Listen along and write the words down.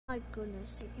My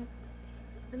goodness, you can't.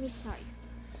 Let me tell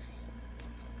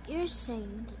you. You're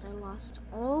saying that I lost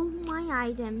all my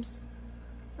items,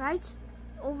 right?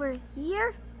 Over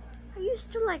here? I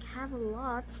used to like have a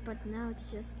lot, but now it's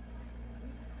just.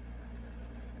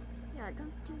 Yeah, I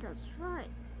don't think that's right.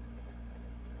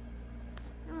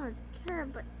 I don't care,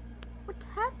 but what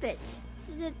happened?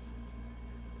 Did it.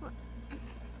 What?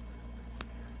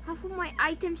 Half of my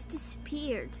items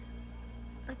disappeared.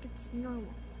 Like it's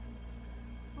normal.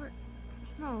 Or.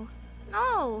 No.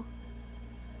 No!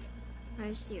 Are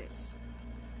you serious?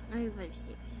 Are you very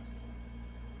serious?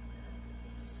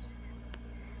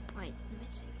 Wait, let me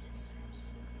save this first.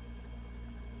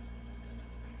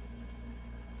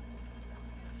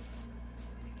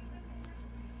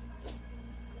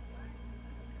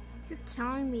 You're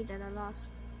telling me that I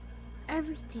lost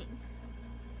everything.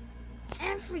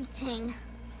 Everything!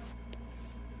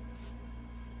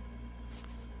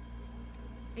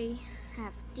 I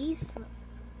have these.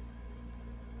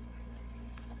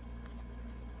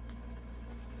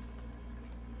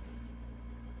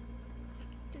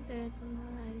 My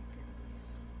items.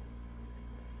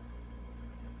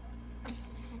 I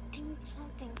think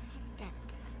something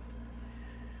happened.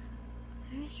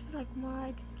 I should like my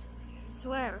items. I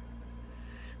swear.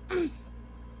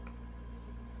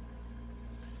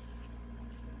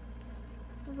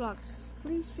 Roblox,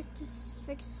 please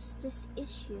fix this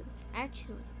issue.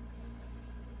 Actually,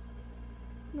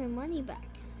 my money back.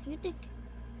 You think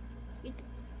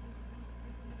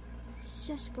it's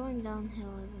just going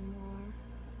downhill even more?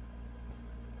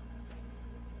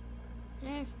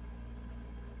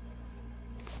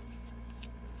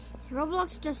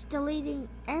 Roblox just deleting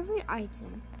every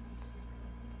item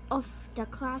of the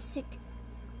classic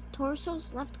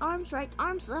torsos, left arms, right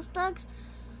arms, left legs.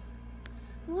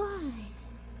 Why?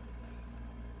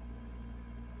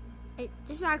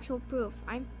 This is actual proof.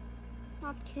 I'm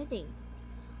not kidding.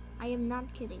 I am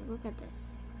not kidding. Look at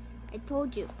this. I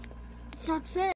told you. It's not fair.